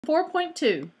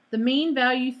4.2, the mean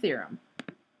value theorem.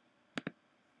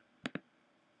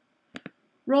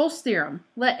 Rolle's theorem.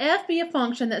 Let f be a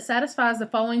function that satisfies the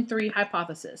following three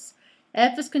hypotheses.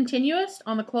 F is continuous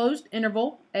on the closed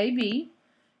interval AB,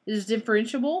 it is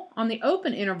differentiable on the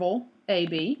open interval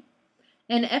AB,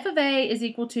 and f of A is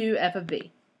equal to f of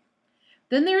B.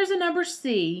 Then there is a number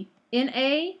C in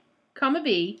A,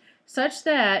 B such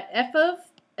that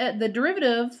the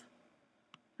derivative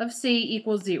of C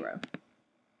equals 0.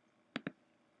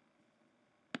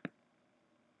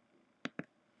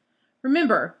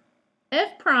 Remember,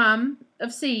 f prime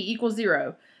of C equals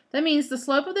 0. That means the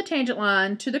slope of the tangent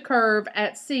line to the curve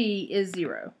at C is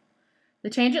 0. The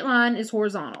tangent line is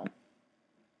horizontal.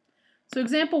 So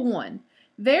example 1.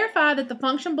 Verify that the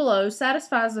function below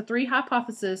satisfies the three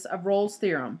hypotheses of Rolle's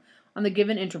theorem on the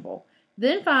given interval.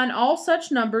 Then find all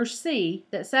such numbers C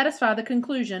that satisfy the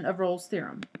conclusion of Rolle's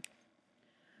theorem.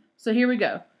 So here we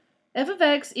go. F of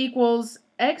x equals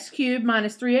x cubed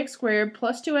minus 3x squared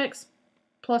plus 2x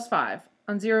plus 5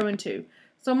 on 0 and 2.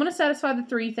 So I'm going to satisfy the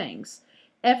three things.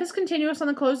 F is continuous on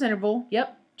the closed interval.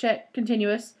 Yep, check,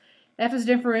 continuous. F is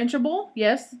differentiable.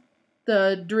 Yes,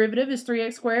 the derivative is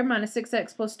 3x squared minus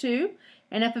 6x plus 2.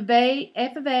 And f of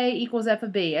A equals f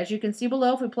of B. As you can see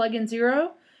below, if we plug in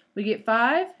 0, we get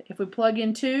 5. If we plug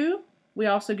in 2, we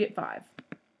also get 5.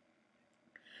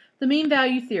 The mean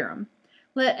value theorem.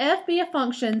 Let f be a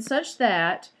function such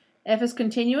that f is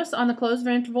continuous on the closed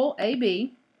interval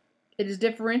AB. It is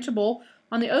differentiable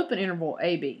on the open interval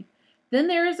AB. Then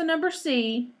there is a number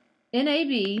C in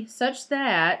AB such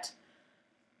that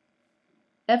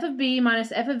f of B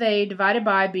minus f of A divided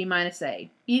by B minus A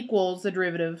equals the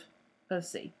derivative of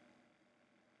C.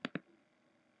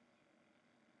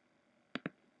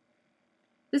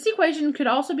 This equation could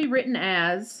also be written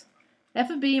as f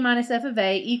of B minus f of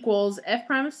A equals f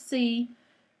prime of C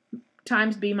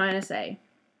times B minus A.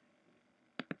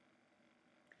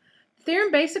 The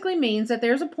theorem basically means that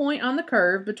there's a point on the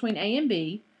curve between A and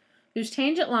B whose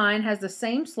tangent line has the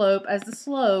same slope as the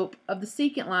slope of the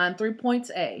secant line through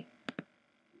points A.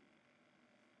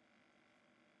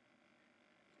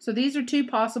 So these are two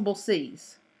possible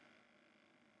C's.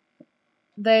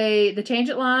 The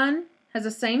tangent line has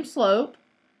the same slope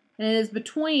and it is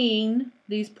between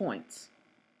these points.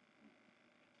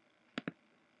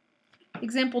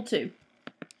 Example 2.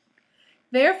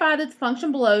 Verify that the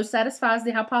function below satisfies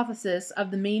the hypothesis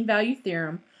of the mean value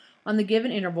theorem on the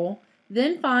given interval,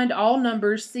 then find all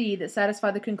numbers C that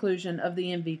satisfy the conclusion of the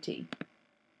MVT.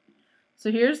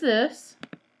 So here's this.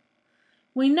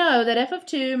 We know that f of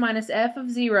 2 minus f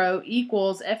of 0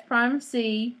 equals f prime of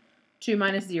C 2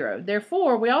 minus 0.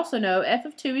 Therefore, we also know f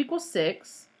of 2 equals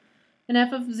 6 and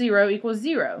f of 0 equals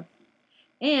 0.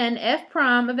 And f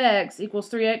prime of x equals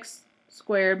 3x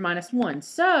squared minus 1.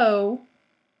 So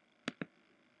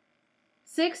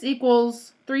 6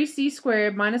 equals 3c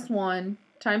squared minus 1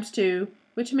 times 2,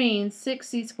 which means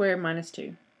 6c squared minus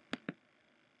 2.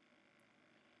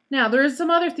 Now, there are some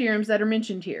other theorems that are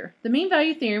mentioned here. The mean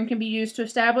value theorem can be used to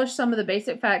establish some of the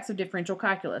basic facts of differential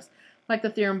calculus, like the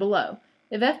theorem below.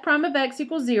 If f prime of x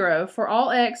equals 0 for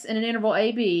all x in an interval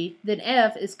AB, then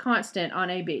f is constant on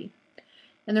AB.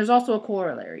 And there's also a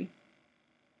corollary.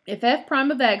 If f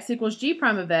prime of x equals g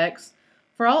prime of x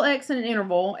for all x in an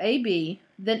interval AB,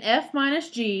 then f minus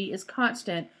g is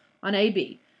constant on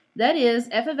AB. That is,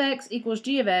 f of x equals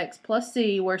g of x plus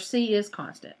c, where c is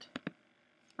constant.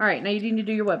 All right, now you need to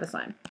do your web assignment.